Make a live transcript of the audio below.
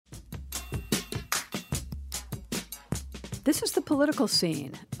This is The Political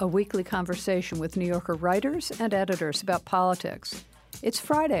Scene, a weekly conversation with New Yorker writers and editors about politics. It's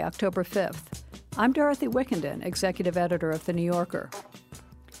Friday, October 5th. I'm Dorothy Wickenden, executive editor of The New Yorker.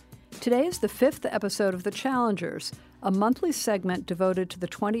 Today is the fifth episode of The Challengers, a monthly segment devoted to the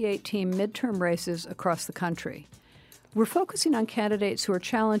 2018 midterm races across the country. We're focusing on candidates who are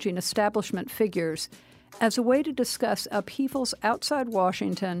challenging establishment figures as a way to discuss upheavals outside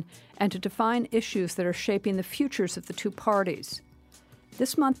Washington and to define issues that are shaping the futures of the two parties.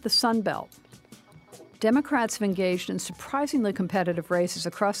 This month, the Sunbelt. Democrats have engaged in surprisingly competitive races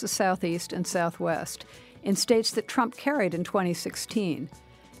across the Southeast and Southwest in states that Trump carried in 2016.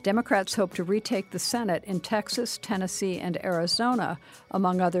 Democrats hope to retake the Senate in Texas, Tennessee, and Arizona,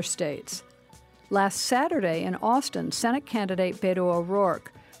 among other states. Last Saturday in Austin, Senate candidate Beto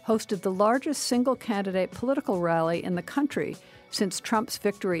O'Rourke hosted the largest single-candidate political rally in the country since Trump's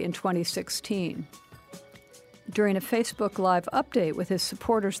victory in 2016. During a Facebook Live update with his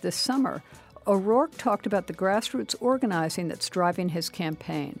supporters this summer, O'Rourke talked about the grassroots organizing that's driving his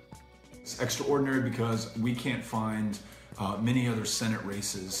campaign. It's extraordinary because we can't find many other Senate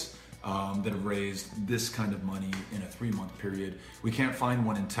races that have raised this kind of money in a 3-month period. We can't find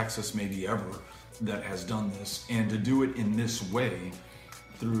one in Texas, maybe ever, that has done this. And to do it in this way,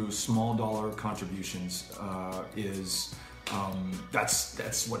 through small dollar contributions,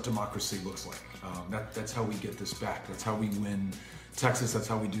 that's what democracy looks like. That's how we get this back. That's how we win Texas. That's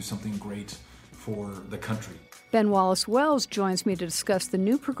how we do something great for the country. Ben Wallace-Wells joins me to discuss the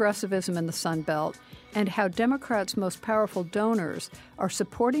new progressivism in the Sunbelt and how Democrats' most powerful donors are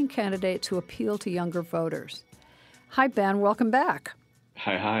supporting candidates who appeal to younger voters. Hi, Ben. Welcome back.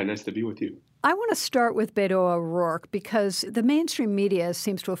 Hi. Nice to be with you. I want to start with Beto O'Rourke because the mainstream media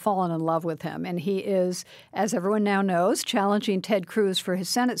seems to have fallen in love with him, and he is, as everyone now knows, challenging Ted Cruz for his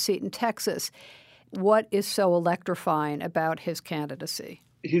Senate seat in Texas. What is so electrifying about his candidacy?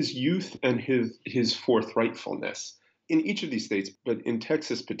 His youth and his forthrightfulness. In each of these states, but in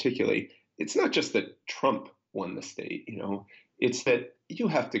Texas particularly, it's not just that Trump won the state, it's that you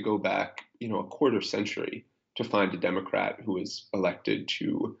have to go back, a quarter century to find a Democrat who is elected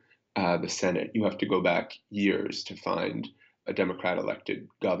to the Senate. You have to go back years to find a Democrat-elected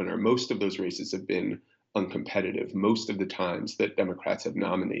governor. Most of those races have been uncompetitive. Most of the times that Democrats have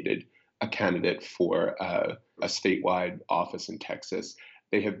nominated a candidate for a statewide office in Texas,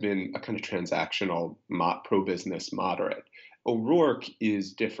 they have been a kind of transactional, pro-business moderate. O'Rourke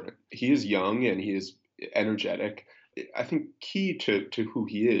is different. He is young and he is energetic. I think key to who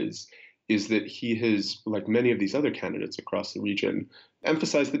he is that he has, like many of these other candidates across the region,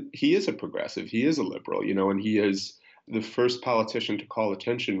 emphasized that he is a progressive, he is a liberal, and he is the first politician to call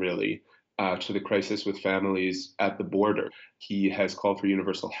attention, really, to the crisis with families at the border. He has called for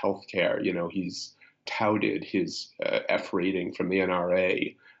universal health care. He's touted his F rating from the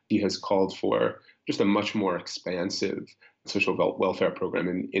NRA. He has called for just a much more expansive social welfare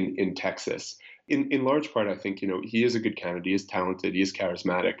program in Texas. In large part, I think, he is a good candidate. He is talented. He is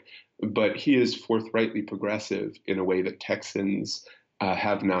charismatic. But he is forthrightly progressive in a way that Texans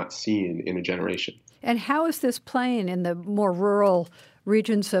have not seen in a generation. And how is this playing in the more rural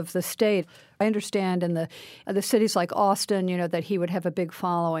regions of the state? I understand in the cities like Austin, that he would have a big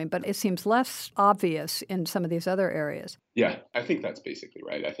following, but it seems less obvious in some of these other areas. Yeah, I think that's basically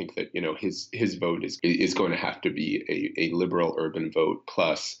right. I think that, his vote is going to have to be a liberal urban vote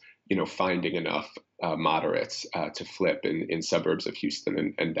plus, finding enough moderates to flip in suburbs of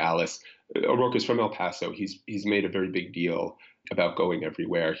Houston and Dallas. O'Rourke is from El Paso. He's made a very big deal about going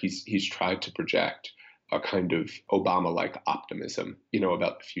everywhere. He's tried to project a kind of Obama-like optimism,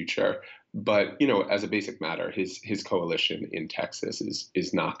 about the future. But, as a basic matter, his coalition in Texas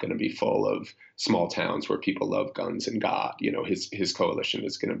is not going to be full of small towns where people love guns and God. His coalition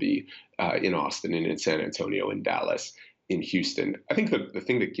is going to be in Austin and in San Antonio and Dallas, in Houston. I think the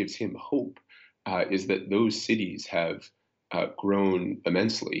thing that gives him hope is that those cities have grown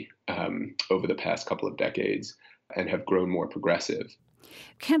immensely over the past couple of decades and have grown more progressive.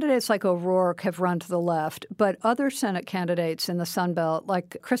 Candidates like O'Rourke have run to the left, but other Senate candidates in the Sunbelt,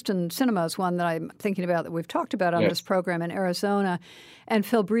 like Kristen Sinema is one that I'm thinking about that we've talked about on this program in Arizona, and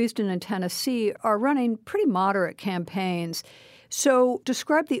Phil Breesden in Tennessee are running pretty moderate campaigns. So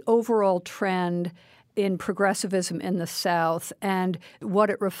describe the overall trend in progressivism in the South and what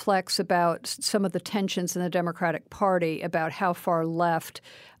it reflects about some of the tensions in the Democratic Party about how far left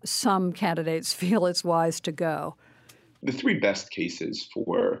some candidates feel it's wise to go. The three best cases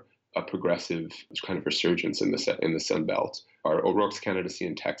for a progressive kind of resurgence in the Sun Belt are O'Rourke's candidacy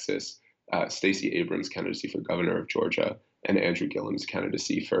in Texas, Stacey Abrams' candidacy for governor of Georgia, and Andrew Gillum's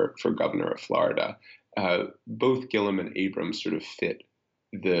candidacy for governor of Florida. both Gillum and Abrams sort of fit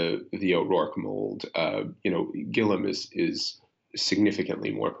the O'Rourke mold. Gillum is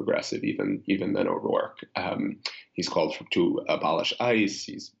significantly more progressive even than O'Rourke. He's called to abolish ICE.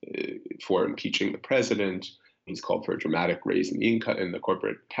 He's for impeaching the president. He's called for a dramatic raise in the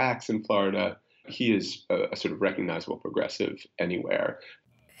corporate tax in Florida. He is a sort of recognizable progressive anywhere.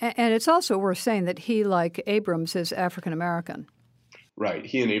 And it's also worth saying that he, like Abrams, is African American. Right.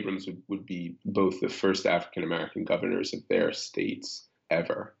 He and Abrams would be both the first African American governors of their states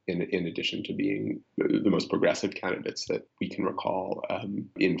ever, in addition to being the most progressive candidates that we can recall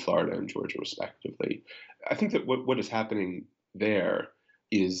in Florida and Georgia, respectively. I think that what is happening there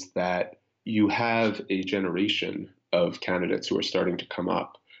is that you have a generation of candidates who are starting to come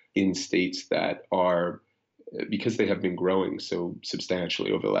up in states that are, because they have been growing so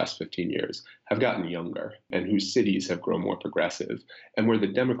substantially over the last 15 years, have gotten younger, and whose cities have grown more progressive, and where the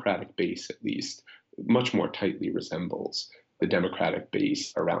Democratic base, at least, much more tightly resembles the Democratic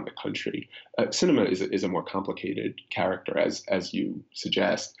base around the country. Sinema is a more complicated character, as you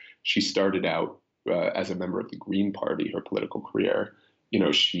suggest. She started out as a member of the Green Party, her political career.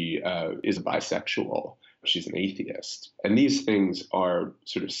 She is a bisexual. She's an atheist. And these things are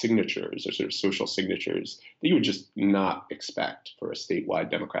sort of signatures or sort of social signatures that you would just not expect for a statewide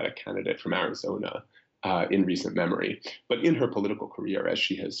Democratic candidate from Arizona in recent memory. But in her political career, as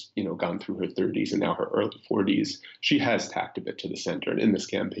she has, gone through her 30s and now her early 40s, she has tacked a bit to the center. And in this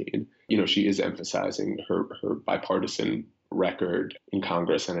campaign, she is emphasizing her bipartisan record in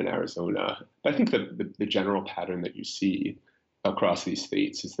Congress and in Arizona. But I think that the general pattern that you see across these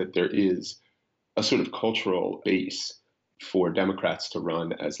states is that there is a sort of cultural base for Democrats to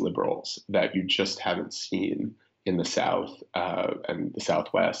run as liberals that you just haven't seen in the South and the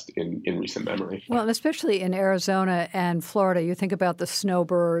Southwest in recent memory. Well, and especially in Arizona and Florida, you think about the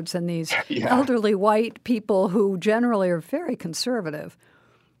snowbirds and these elderly white people who generally are very conservative.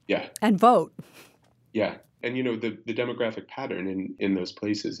 Yeah. And vote. Yeah. And, the demographic pattern in those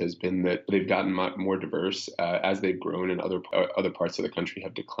places has been that they've gotten more diverse as they've grown, and other parts of the country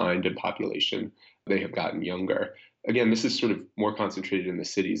have declined in population. They have gotten younger. Again, this is sort of more concentrated in the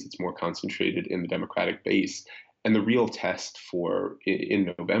cities. It's more concentrated in the Democratic base. And the real test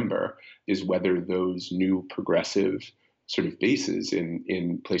in November is whether those new progressive sort of bases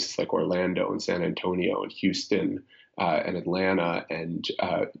in places like Orlando and San Antonio and Houston and Atlanta and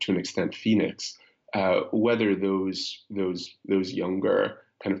to an extent Phoenix, whether those younger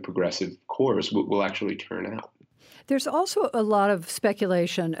kind of progressive cores will actually turn out. There's also a lot of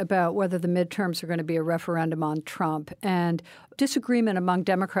speculation about whether the midterms are going to be a referendum on Trump, and disagreement among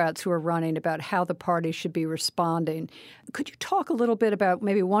Democrats who are running about how the party should be responding. Could you talk a little bit about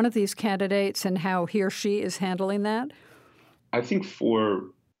maybe one of these candidates and how he or she is handling that? I think for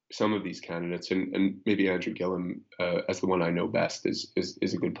some of these candidates, and maybe Andrew Gillum, as the one I know best, is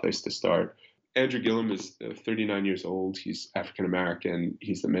a good place to start. Andrew Gillum is 39 years old. He's African American.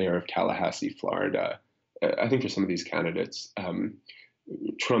 He's the mayor of Tallahassee, Florida. I think for some of these candidates,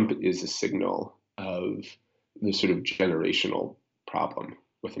 Trump is a signal of the sort of generational problem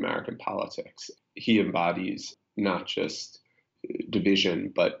with American politics. He embodies not just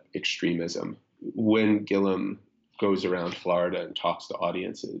division, but extremism. When Gillum goes around Florida and talks to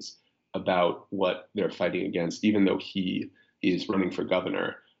audiences about what they're fighting against, even though he is running for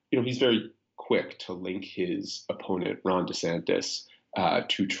governor, he's very quick to link his opponent, Ron DeSantis,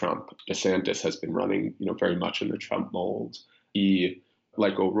 to Trump. DeSantis has been running, very much in the Trump mold. He,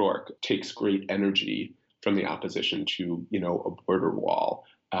 like O'Rourke, takes great energy from the opposition to, a border wall.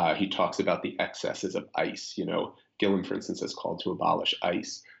 He talks about the excesses of ICE. Gillum, for instance, has called to abolish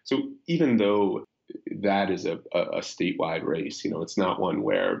ICE. So even though that is a statewide race, it's not one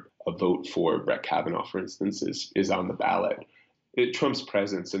where a vote for Brett Kavanaugh, for instance, is on the ballot. Trump's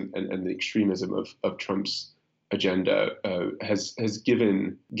presence and the extremism of Trump's agenda has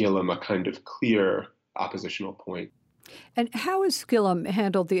given Gillum a kind of clear oppositional point. And how has Gillum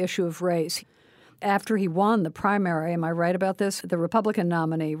handled the issue of race? After he won the primary, am I right about this? The Republican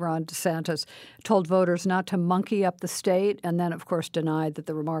nominee, Ron DeSantis, told voters not to monkey up the state and then, of course, denied that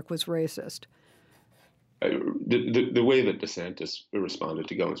the remark was racist. The way that DeSantis responded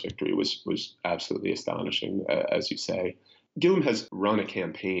to Gillum's victory was absolutely astonishing, as you say. Gillum has run a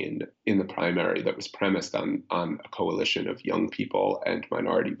campaign in the primary that was premised on a coalition of young people and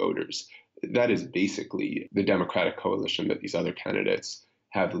minority voters. That is basically the Democratic coalition that these other candidates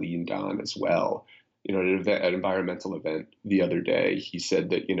have leaned on as well. At an environmental event the other day, he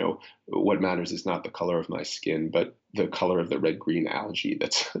said that, what matters is not the color of my skin, but the color of the red-green algae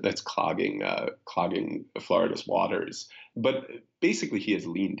that's clogging Florida's waters. But basically, he has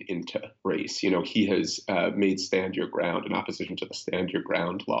leaned into race. He has made stand your ground in opposition to the stand your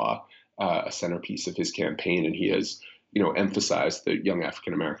ground law a centerpiece of his campaign, and he has, emphasized the young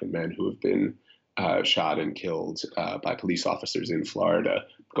African American men who have been shot and killed by police officers in Florida,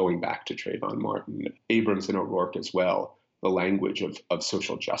 going back to Trayvon Martin. Abrams and O'Rourke as well. The language of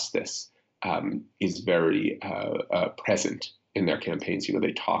social justice is very present in their campaigns.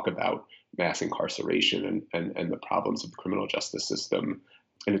 They talk about mass incarceration and the problems of the criminal justice system.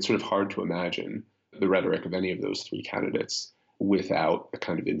 And it's sort of hard to imagine the rhetoric of any of those three candidates without the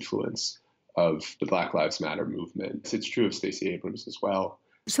kind of influence of the Black Lives Matter movement. It's true of Stacey Abrams as well.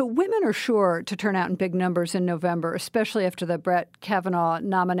 So women are sure to turn out in big numbers in November, especially after the Brett Kavanaugh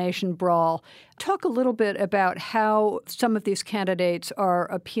nomination brawl. Talk a little bit about how some of these candidates are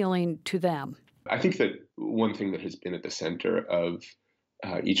appealing to them. I think that one thing that has been at the center of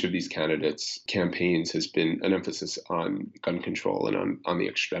each of these candidates' campaigns has been an emphasis on gun control and on the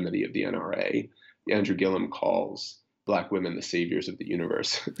extremity of the NRA. Andrew Gillum calls Black women the saviors of the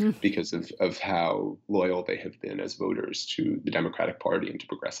universe because of how loyal they have been as voters to the Democratic Party and to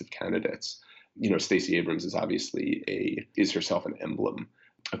progressive candidates. Stacey Abrams is herself an emblem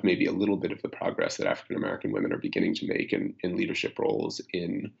of maybe a little bit of the progress that African American women are beginning to make in leadership roles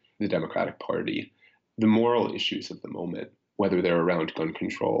in the Democratic Party. The moral issues of the moment, whether they're around gun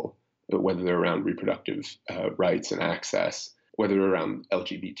control, whether they're around reproductive rights and access, whether they're around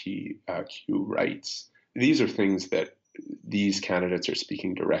LGBTQ rights, these are things that these candidates are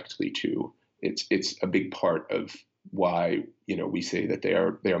speaking directly to. It's a big part of why we say that they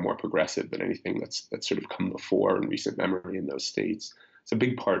are more progressive than anything that's sort of come before in recent memory in those states. It's a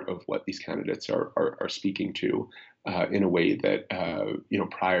big part of what these candidates are speaking to in a way that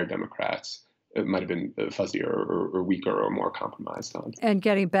prior Democrats it might have been fuzzier or weaker or more compromised on. And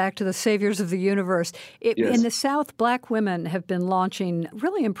getting back to the saviors of the universe, Yes. In the South, Black women have been launching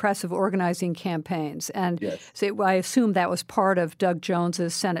really impressive organizing campaigns. And Yes. so I assume that was part of Doug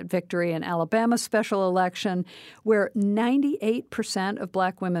Jones's Senate victory in Alabama's special election, where 98% of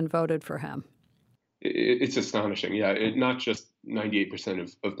Black women voted for him. It's astonishing. Yeah, not just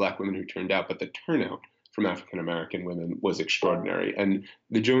 98% of Black women who turned out, but the turnout from African American women was extraordinary. And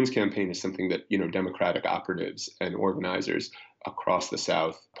the Jones campaign is something that, Democratic operatives and organizers across the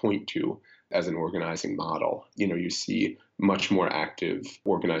South point to as an organizing model. You see much more active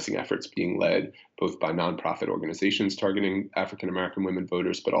organizing efforts being led both by nonprofit organizations targeting African American women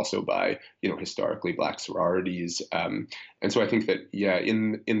voters, but also by, historically Black sororities. And so I think that,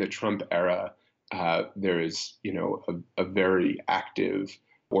 in the Trump era, there is, a very active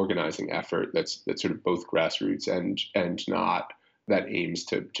organizing effort that's sort of both grassroots and not, that aims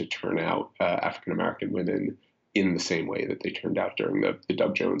to turn out African American women in the same way that they turned out during the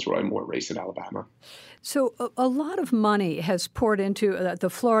Doug Jones Roy Moore race in Alabama. So a lot of money has poured into the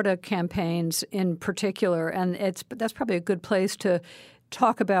Florida campaigns in particular, and that's probably a good place to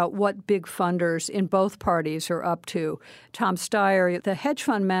talk about what big funders in both parties are up to. Tom Steyer, the hedge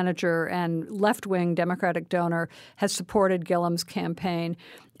fund manager and left-wing Democratic donor, has supported Gillum's campaign.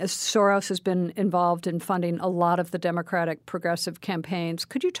 Soros has been involved in funding a lot of the Democratic progressive campaigns.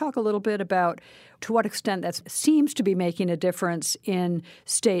 Could you talk a little bit about to what extent that seems to be making a difference in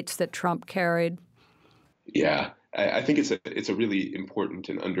states that Trump carried? Yeah. I think it's a really important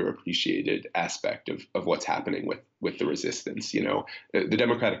and underappreciated aspect of what's happening with the resistance. The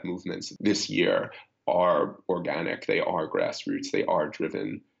Democratic movements this year are organic. They are grassroots. They are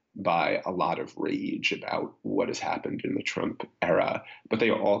driven by a lot of rage about what has happened in the Trump era. But they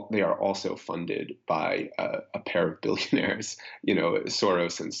are also funded by a pair of billionaires,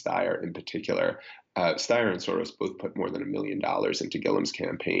 Soros and Steyer in particular. Steyer and Soros both put more than $1 million into Gillum's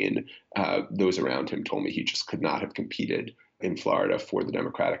campaign. Those around him told me he just could not have competed in Florida for the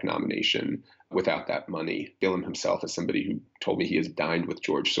Democratic nomination without that money. Gillum himself is somebody who told me he has dined with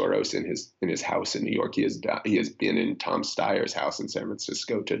George Soros in his house in New York. He has been in Tom Steyer's house in San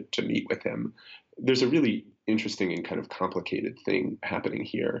Francisco to meet with him. There's a really interesting and kind of complicated thing happening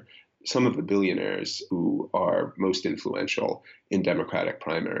here. Some of the billionaires who are most influential in Democratic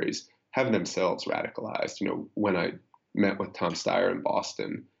primaries have themselves radicalized. When I met with Tom Steyer in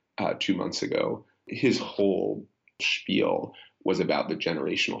Boston 2 months ago, his whole spiel was about the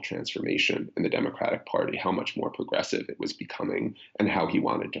generational transformation in the Democratic Party, how much more progressive it was becoming, and how he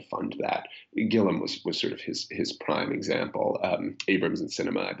wanted to fund that. Gillum was sort of his prime example. Abrams and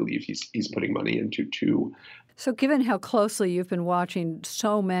Sinema, I believe he's putting money into too. So given how closely you've been watching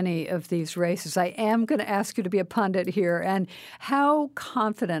so many of these races, I am going to ask you to be a pundit here. And how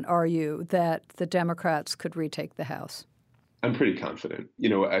confident are you that the Democrats could retake the House? I'm pretty confident.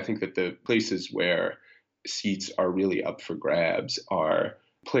 I think that the places where seats are really up for grabs are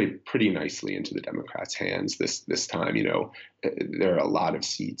played pretty nicely into the Democrats' hands this time. There are a lot of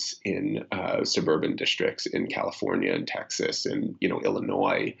seats in suburban districts in California and Texas and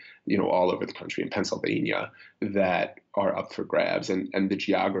Illinois, all over the country, in Pennsylvania, that are up for grabs, and the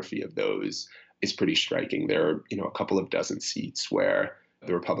geography of those is pretty striking. There are a couple of dozen seats where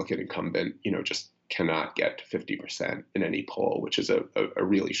the Republican incumbent just cannot get to 50% in any poll, which is a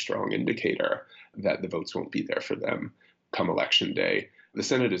really strong indicator that the votes won't be there for them come election day. The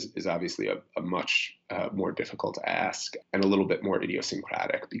Senate is obviously a much more difficult ask and a little bit more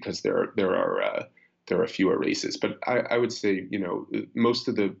idiosyncratic because there are fewer races. But I would say, most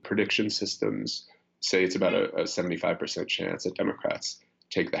of the prediction systems say it's about a 75% chance that Democrats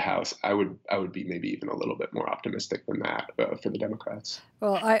take the House. I would be maybe even a little bit more optimistic than that for the Democrats.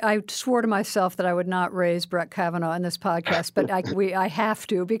 Well, I swore to myself that I would not raise Brett Kavanaugh in this podcast, but I have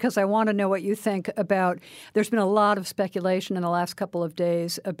to because I want to know what you think about. There's been a lot of speculation in the last couple of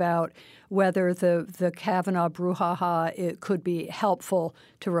days about whether the Kavanaugh brouhaha it could be helpful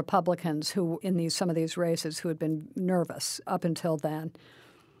to Republicans who in some of these races who had been nervous up until then.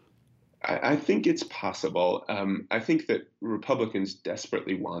 I think it's possible. I think that Republicans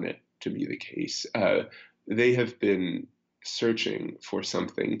desperately want it to be the case. They have been searching for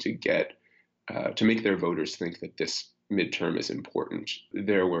something to make their voters think that this midterm is important.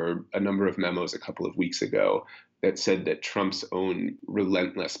 There were a number of memos a couple of weeks ago that said that Trump's own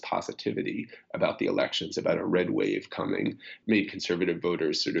relentless positivity about the elections, about a red wave coming, made conservative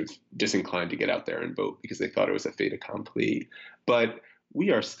voters sort of disinclined to get out there and vote because they thought it was a fait accompli. But we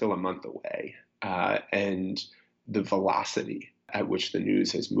are still a month away, and the velocity at which the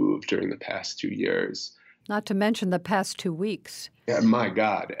news has moved during the past 2 years. Not to mention the past 2 weeks. Yeah, my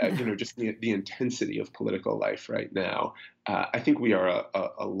God, just the intensity of political life right now. I think we are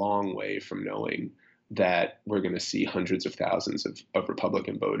a long way from knowing that we're going to see hundreds of thousands of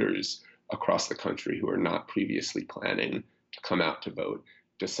Republican voters across the country who are not previously planning to come out to vote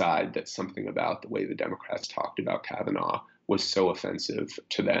decide that something about the way the Democrats talked about Kavanaugh was so offensive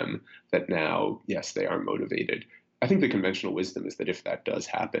to them that now, yes, they are motivated. I think the conventional wisdom is that if that does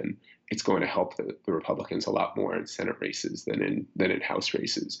happen, it's going to help the Republicans a lot more in Senate races than in House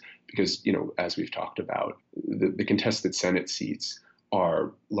races. Because, as we've talked about, the contested Senate seats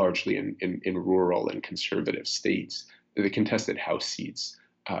are largely in rural and conservative states. The contested House seats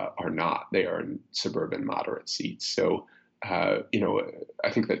are not. They are in suburban moderate seats. So, I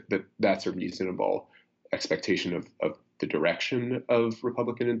think that's a reasonable expectation of the direction of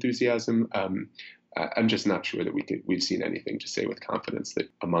Republican enthusiasm. I'm just not sure that we've seen anything to say with confidence that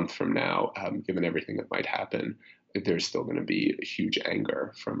a month from now, given everything that might happen, there's still going to be a huge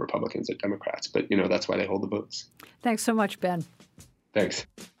anger from Republicans at Democrats. But, that's why they hold the votes. Thanks so much, Ben. Thanks.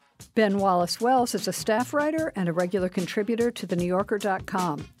 Ben Wallace-Wells is a staff writer and a regular contributor to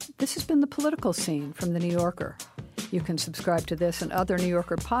TheNewYorker.com. This has been The Political Scene from The New Yorker. You can subscribe to this and other New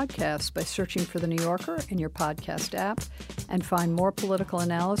Yorker podcasts by searching for The New Yorker in your podcast app and find more political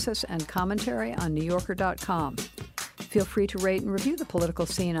analysis and commentary on NewYorker.com. Feel free to rate and review The Political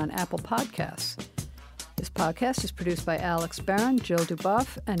Scene on Apple Podcasts. This podcast is produced by Alex Barron, Jill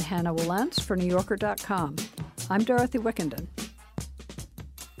Duboff, and Hannah Willentz for NewYorker.com. I'm Dorothy Wickenden.